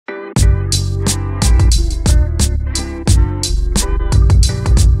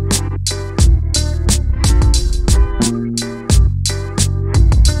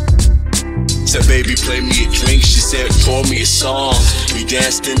pour me a song. We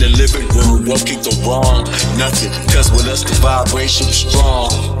danced in the living room, what could go wrong? Nothing, cause with us the vibration was strong.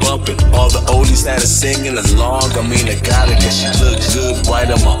 Bumping, all the oldies had her singing along. I mean, I got her cause she look good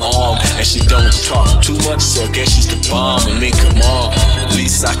right on my arm. And she don't talk too much, so I guess she's the bomb. I mean, come on, at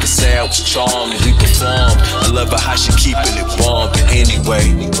least I can say I was charmed. We performed, I love her how she keeping it warm. But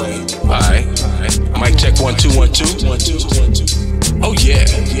anyway, alright, mic check 1 2 1 2. Oh yeah.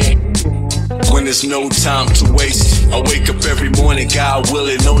 When there's no time to waste, I wake up every morning, God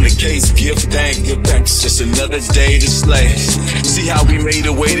willing, on the case. Give thanks, just another day to slay. See how we made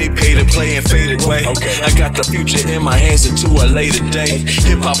a way, they pay to play and fade away. Okay. I got the future in my hands into a later day.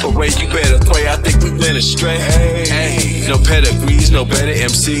 Hip-hop array, you better pray, I think we went astray. Hey, no pedigrees, no better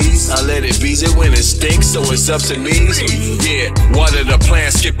MCs. I let it be, it when it stinks, so it's up to me. Yeah, water the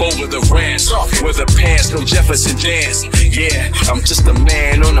plan, skip over the rant. With the pants, no Jefferson dance. Yeah, I'm just a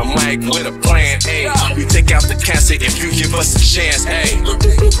man on the mic with a plan. Hey, we take out the cancer if you give us a chance. Hey,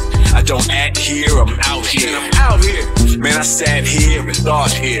 I don't act here, I'm out here. Man, I sat here and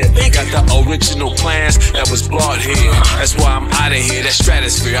thought here. Got the original plans that was brought here. That's why I'm out of here, that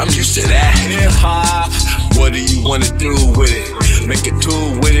stratosphere, I'm used to that. Hip hop, what do you wanna do with it? Make a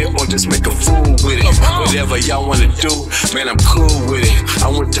tool with it or just make a fool with it? Whatever y'all wanna do, man, I'm cool with it.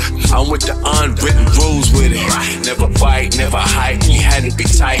 I'm with the unwritten rules with it. Never fight, never hype, we had to be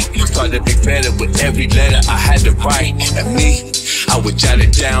tight. Started to be better with every letter I had to write. And me, I would jot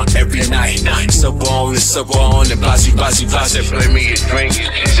it down every night. Sub on and blasey. Play me a drink,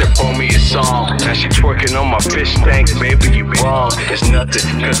 she said pour me a song. Now she twerking on my fish tank, baby you wrong. It's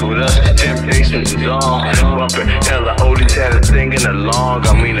nothing, cause with us the temptation is on. Bumping, hella oldies had her singing along.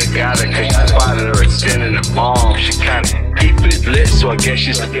 I mean I got her cause she spotted her extending her arm. She kinda keep it lit, so I guess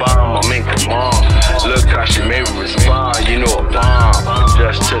she's the bomb. I mean come on, look how she made me respond. You know a bomb,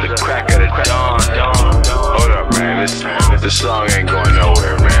 just to the crack of the dawn. Hold up man, this song ain't going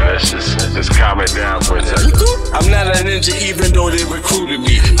nowhere man. Let's calm it down for a second. I'm not a ninja even though they recruited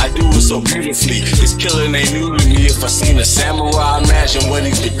me. I do it so beautifully, this killing ain't new to me. If I seen a samurai, imagine what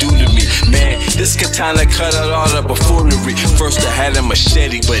he could do to me. Man, this katana cut out all the buffoonery. First I had a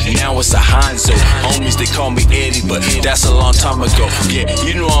machete, but now it's a Hanzo. Homies, they call me Eddie, but that's a long time ago. Yeah,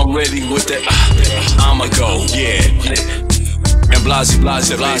 you know I'm ready with that, I'ma go, yeah. And blasey,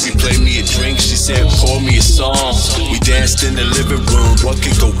 play me a drink, she said pour me a song. We danced in the living room, what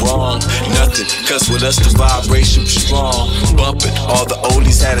could go wrong? Nothing, cause with us the vibration was strong. Bumping, all the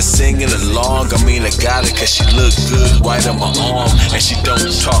oldies had her singing along. I mean I got her cause she look good right on my arm. And she don't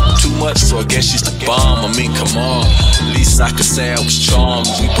talk too much, so I guess she's the bomb. I mean come on, at least I could say I was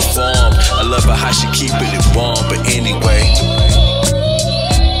charmed. We performed, I love her how she keeping it warm. But